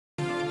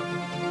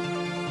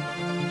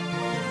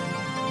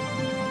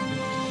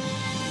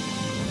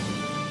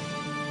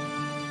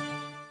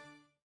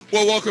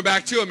Well, welcome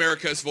back to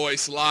America's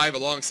Voice Live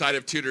alongside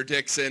of Tudor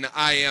Dixon.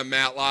 I am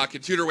Matt Locke.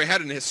 And Tudor, we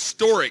had an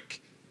historic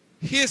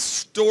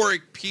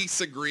peace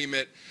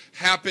agreement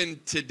happen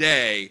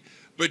today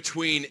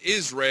between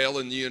Israel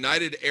and the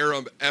United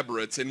Arab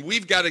Emirates. And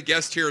we've got a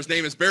guest here. His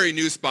name is Barry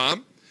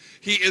Nussbaum.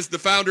 He is the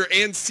founder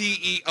and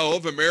CEO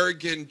of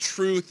American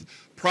Truth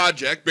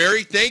Project.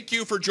 Barry, thank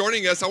you for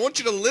joining us. I want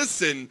you to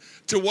listen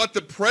to what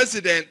the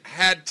president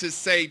had to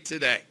say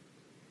today.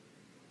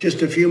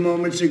 Just a few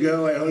moments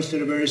ago, I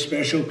hosted a very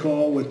special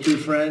call with two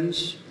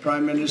friends,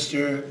 Prime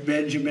Minister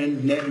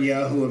Benjamin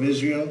Netanyahu of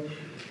Israel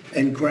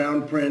and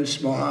Crown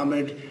Prince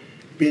Mohammed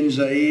bin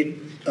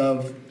Zayed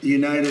of the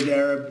United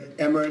Arab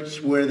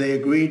Emirates, where they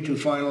agreed to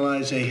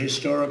finalize a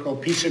historical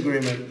peace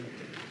agreement.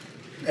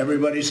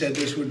 Everybody said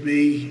this would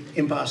be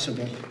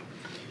impossible.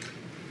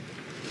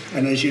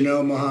 And as you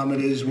know,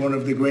 Mohammed is one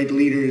of the great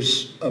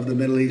leaders of the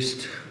Middle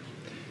East.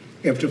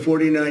 After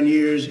 49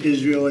 years,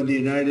 Israel and the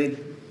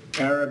United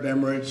Arab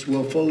Emirates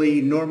will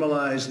fully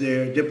normalize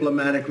their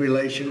diplomatic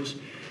relations.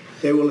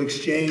 They will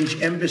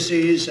exchange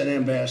embassies and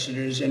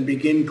ambassadors and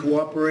begin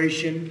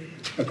cooperation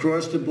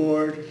across the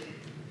board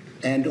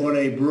and on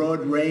a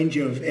broad range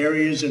of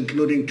areas,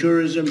 including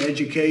tourism,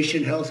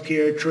 education,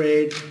 healthcare,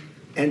 trade,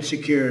 and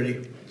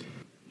security.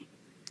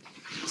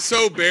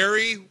 So,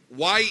 Barry,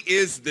 why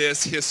is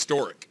this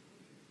historic?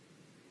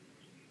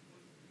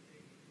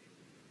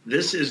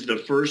 This is the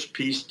first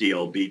peace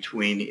deal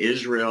between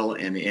Israel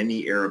and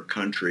any Arab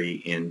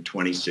country in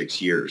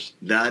 26 years.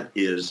 That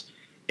is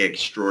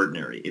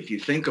extraordinary. If you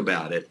think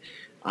about it,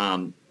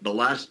 the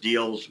last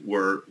deals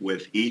were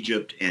with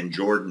Egypt and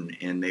Jordan,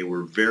 and they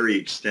were very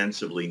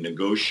extensively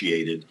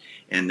negotiated,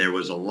 and there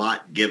was a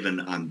lot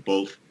given on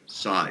both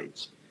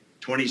sides.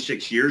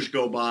 26 years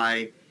go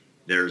by,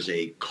 there's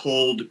a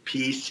cold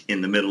peace in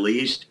the Middle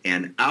East,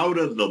 and out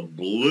of the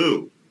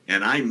blue,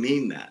 and I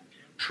mean that,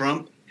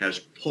 Trump has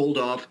pulled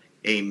off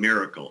a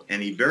miracle,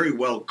 and he very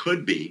well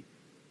could be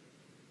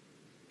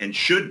and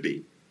should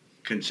be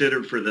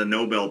considered for the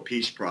Nobel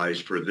Peace Prize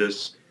for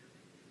this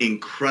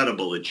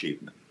incredible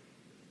achievement.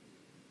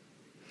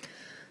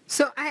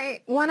 So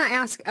I want to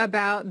ask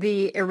about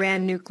the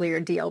Iran nuclear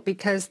deal,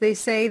 because they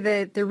say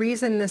that the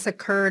reason this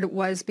occurred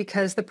was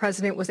because the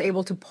president was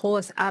able to pull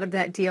us out of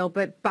that deal,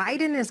 but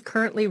Biden is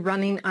currently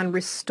running on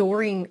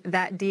restoring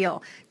that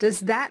deal.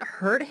 Does that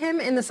hurt him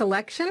in this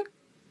election?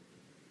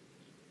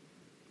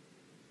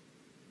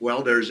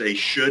 Well, there's a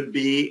should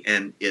be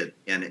and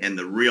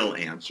the real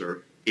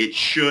answer. It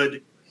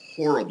should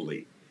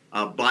horribly.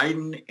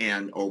 Biden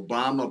and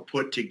Obama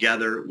put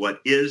together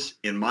what is,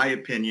 in my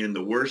opinion,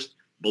 the worst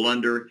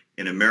blunder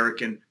in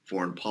American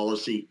foreign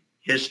policy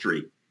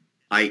history,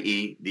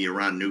 i.e. the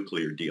Iran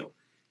nuclear deal.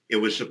 It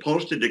was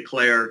supposed to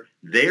declare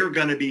they're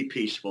going to be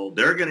peaceful,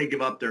 they're going to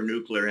give up their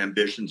nuclear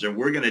ambitions, and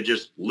we're going to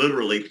just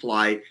literally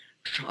fly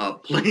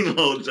plane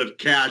loads of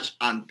cash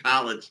on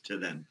pallets to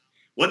them.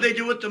 What'd they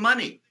do with the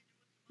money?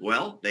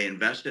 Well, they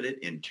invested it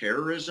in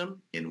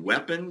terrorism, in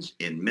weapons,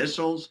 in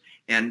missiles,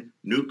 and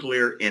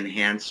nuclear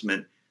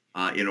enhancement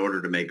in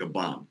order to make a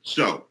bomb.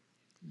 So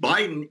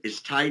Biden is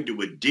tied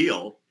to a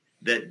deal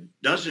that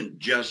doesn't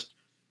just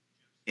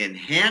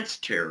enhance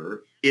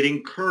terror, it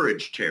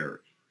encouraged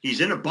terror.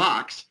 He's in a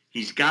box.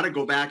 He's got to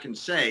go back and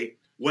say,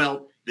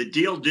 well, the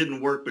deal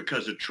didn't work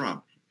because of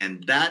Trump.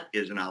 And that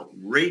is an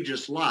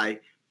outrageous lie,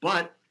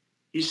 but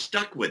he's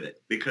stuck with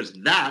it because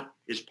that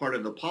is part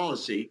of the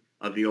policy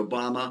of the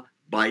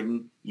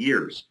Obama-Biden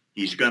years.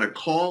 He's going to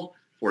call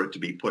for it to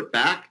be put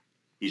back.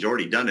 He's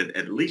already done it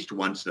at least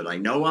once that I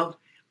know of.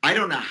 I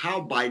don't know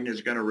how Biden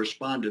is going to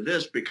respond to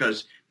this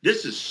because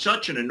this is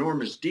such an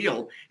enormous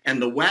deal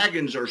and the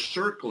wagons are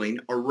circling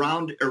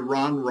around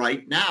Iran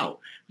right now.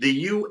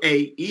 The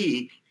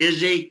UAE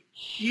is a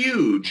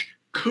huge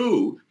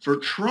coup for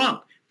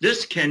Trump.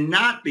 This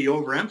cannot be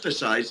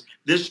overemphasized.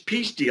 This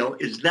peace deal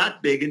is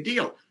that big a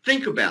deal.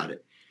 Think about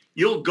it.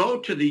 You'll go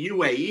to the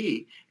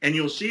UAE and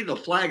you'll see the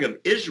flag of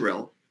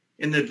Israel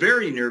in the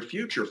very near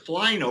future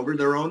flying over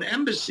their own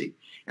embassy.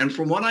 And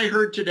from what I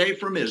heard today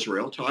from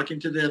Israel, talking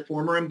to the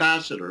former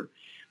ambassador,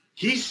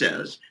 he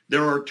says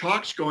there are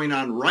talks going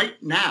on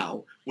right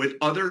now with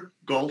other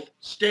Gulf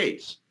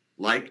states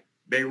like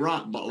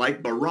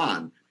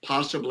Bahrain,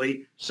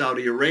 possibly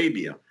Saudi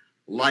Arabia,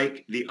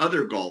 like the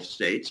other Gulf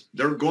states.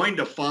 They're going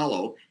to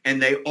follow,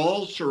 and they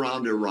all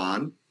surround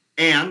Iran.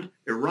 And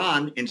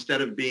Iran,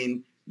 instead of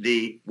being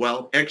the,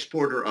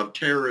 exporter of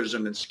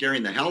terrorism and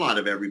scaring the hell out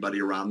of everybody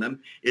around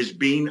them, is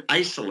being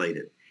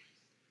isolated.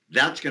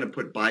 That's going to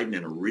put Biden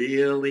in a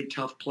really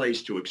tough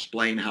place to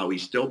explain how he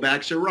still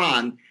backs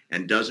Iran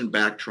and doesn't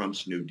back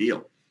Trump's New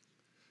Deal.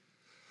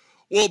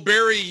 Well,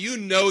 Barry, you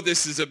know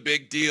this is a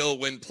big deal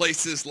when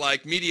places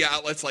like media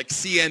outlets like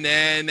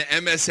CNN,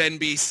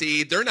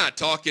 MSNBC, they're not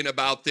talking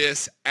about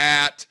this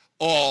at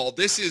all.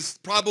 This is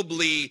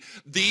probably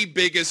the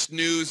biggest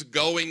news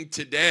going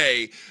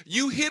today.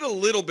 You hit a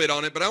little bit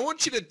on it, but I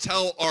want you to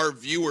tell our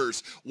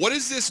viewers, what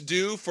does this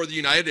do for the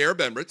United Arab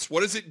Emirates?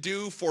 What does it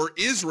do for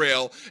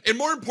Israel? And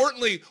more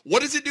importantly,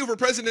 what does it do for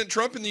President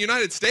Trump in the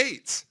United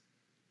States?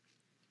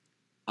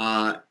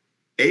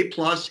 A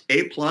plus,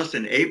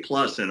 and A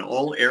plus in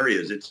all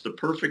areas. It's the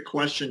perfect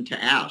question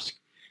to ask.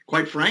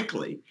 Quite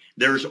frankly,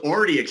 there's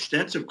already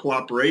extensive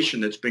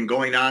cooperation that's been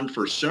going on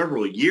for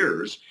several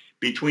years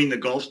between the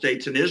Gulf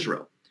states and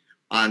Israel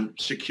on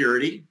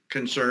security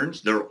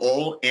concerns. They're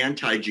all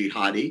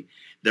anti-jihadi.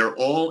 They're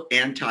all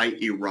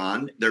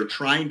anti-Iran. They're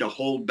trying to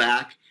hold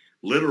back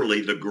literally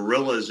the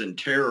guerrillas and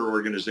terror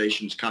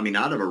organizations coming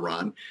out of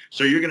Iran.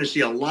 So you're going to see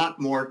a lot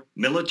more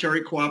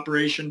military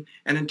cooperation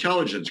and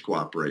intelligence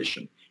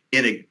cooperation.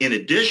 In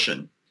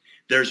addition,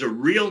 there's a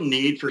real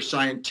need for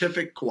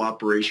scientific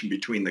cooperation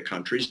between the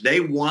countries. They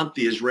want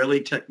the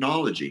Israeli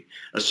technology,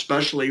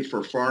 especially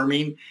for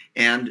farming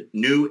and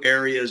new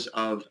areas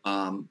of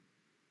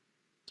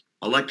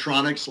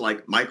electronics,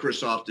 like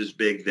Microsoft is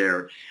big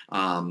there.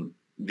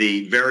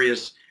 The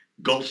various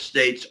Gulf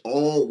states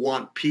all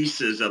want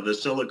pieces of the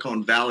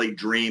Silicon Valley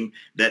dream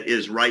that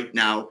is right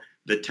now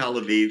the Tel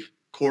Aviv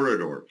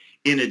corridor.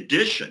 In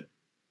addition,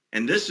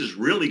 and this is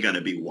really going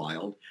to be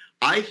wild,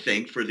 I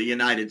think for the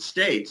United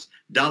States,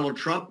 Donald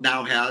Trump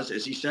now has,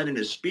 as he said in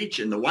his speech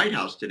in the White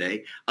House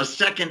today, a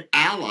second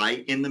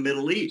ally in the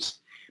Middle East,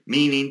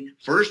 meaning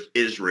first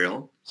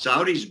Israel.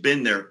 Saudi's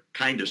been there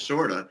kind of,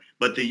 sort of,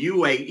 but the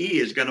UAE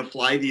is going to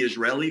fly the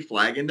Israeli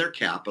flag in their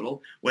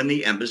capital when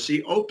the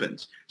embassy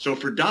opens. So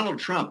for Donald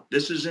Trump,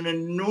 this is an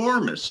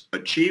enormous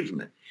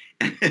achievement.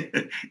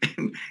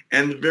 And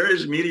the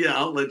various media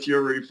outlets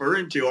you're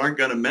referring to aren't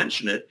going to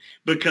mention it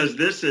because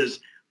this is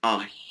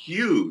a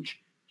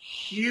huge,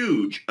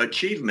 huge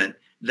achievement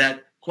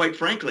that, quite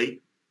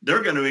frankly,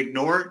 they're going to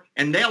ignore,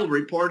 and they'll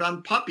report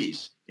on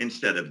puppies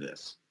instead of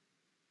this.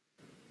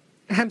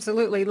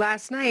 Absolutely.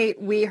 Last night,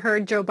 we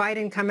heard Joe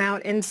Biden come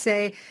out and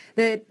say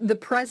that the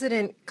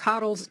president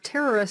coddles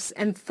terrorists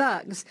and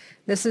thugs.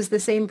 This is the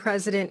same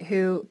president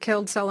who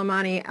killed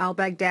Soleimani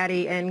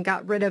al-Baghdadi and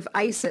got rid of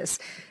ISIS.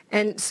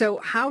 And so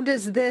how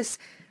does this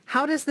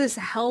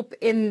help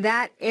in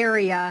that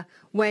area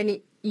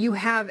when you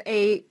have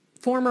a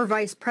former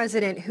vice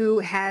president who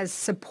has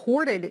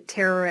supported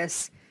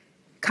terrorists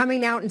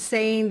coming out and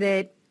saying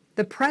that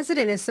the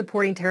president is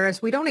supporting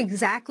terrorists? We don't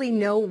exactly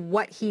know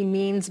what he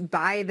means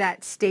by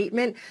that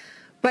statement,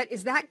 but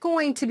is that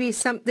going to be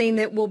something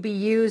that will be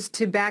used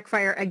to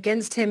backfire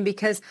against him?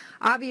 Because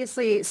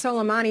obviously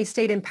Soleimani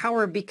stayed in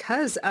power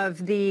because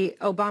of the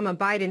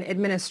Obama-Biden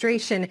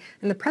administration,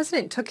 and the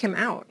president took him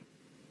out.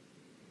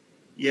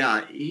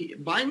 Yeah,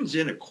 Biden's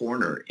in a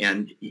corner,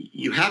 and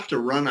you have to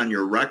run on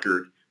your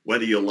record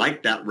whether you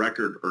like that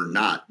record or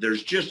not.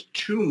 There's just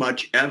too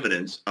much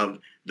evidence of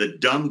the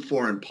dumb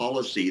foreign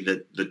policy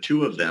that the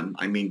two of them,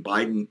 I mean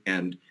Biden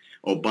and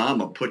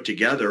Obama, put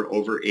together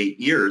over 8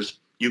 years.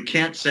 You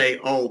can't say,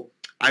 oh,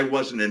 I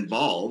wasn't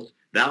involved.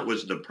 That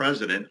was the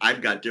president.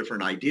 I've got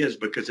different ideas,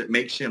 because it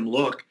makes him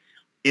look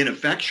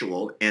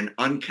ineffectual and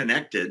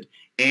unconnected,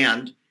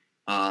 and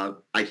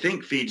I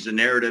think feeds the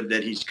narrative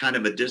that he's kind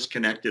of a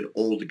disconnected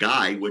old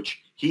guy,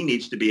 which he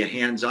needs to be a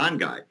hands-on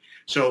guy.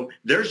 So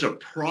there's a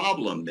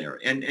problem there.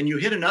 And you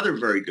hit another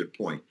very good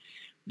point.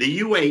 The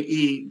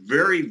UAE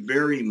very,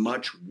 very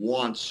much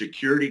wants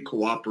security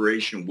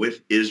cooperation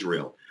with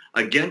Israel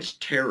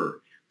against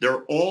terror.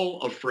 They're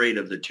all afraid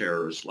of the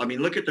terrorists. I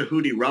mean, look at the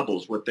Houthi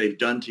rebels, what they've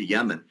done to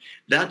Yemen.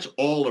 That's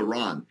all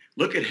Iran.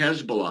 Look at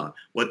Hezbollah,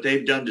 what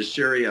they've done to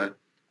Syria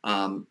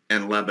and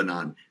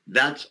Lebanon.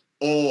 That's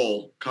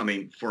all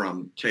coming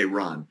from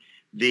Tehran.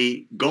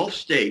 The Gulf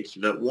states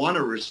that want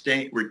to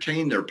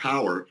retain their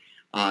power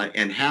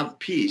and have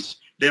peace,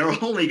 they're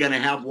only going to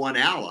have one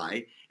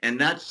ally, and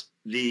that's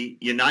the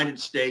United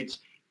States,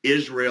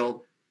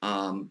 Israel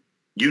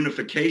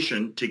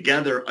unification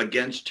together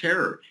against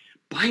terror.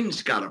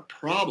 Biden's got a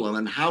problem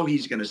on how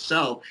he's going to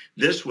sell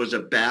this was a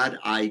bad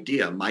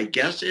idea. My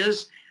guess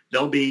is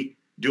they'll be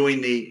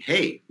doing the,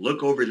 hey,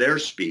 look over their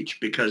speech,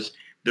 because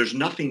there's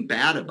nothing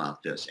bad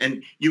about this.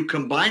 And you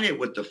combine it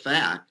with the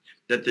fact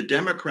that the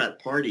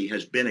Democrat Party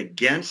has been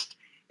against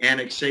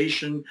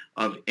annexation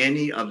of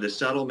any of the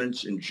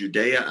settlements in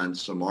Judea and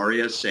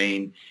Samaria,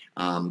 saying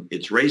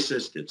it's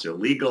racist, it's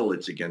illegal,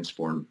 it's against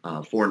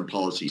foreign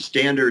policy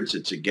standards,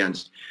 it's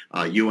against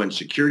UN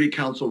Security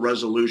Council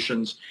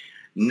resolutions.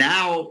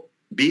 Now,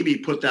 Bibi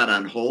put that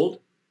on hold.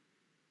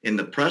 In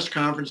the press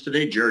conference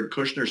today, Jared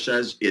Kushner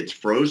says it's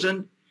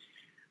frozen.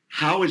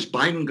 How is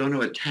Biden going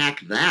to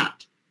attack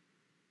that?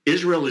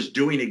 Israel is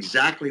doing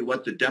exactly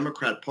what the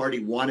Democrat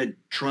Party wanted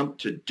Trump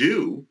to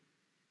do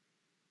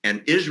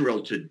and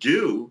Israel to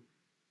do,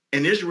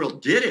 and Israel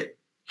did it.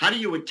 How do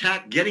you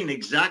attack getting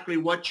exactly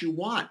what you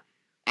want?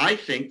 I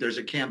think there's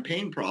a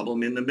campaign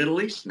problem in the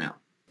Middle East now.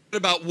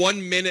 About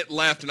 1 minute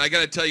left, and I got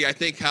to tell you, I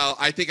think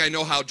I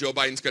know how Joe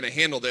Biden's going to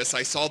handle this.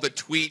 I saw the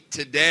tweet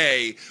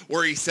today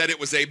where he said it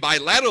was a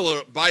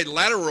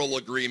bilateral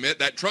agreement,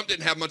 that Trump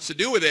didn't have much to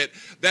do with it,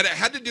 that it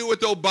had to do with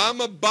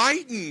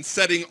Obama-Biden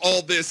setting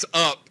all this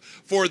up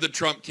for the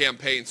Trump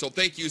campaign. So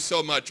thank you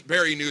so much,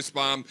 Barry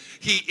Nussbaum.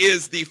 He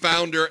is the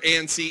founder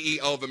and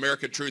CEO of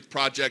America Truth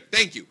Project.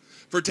 Thank you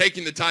for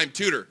taking the time.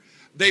 Tudor,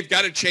 they've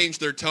got to change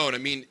their tone. I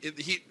mean,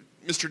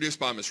 Mr.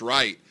 Nussbaum is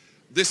right.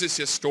 This is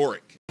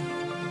historic.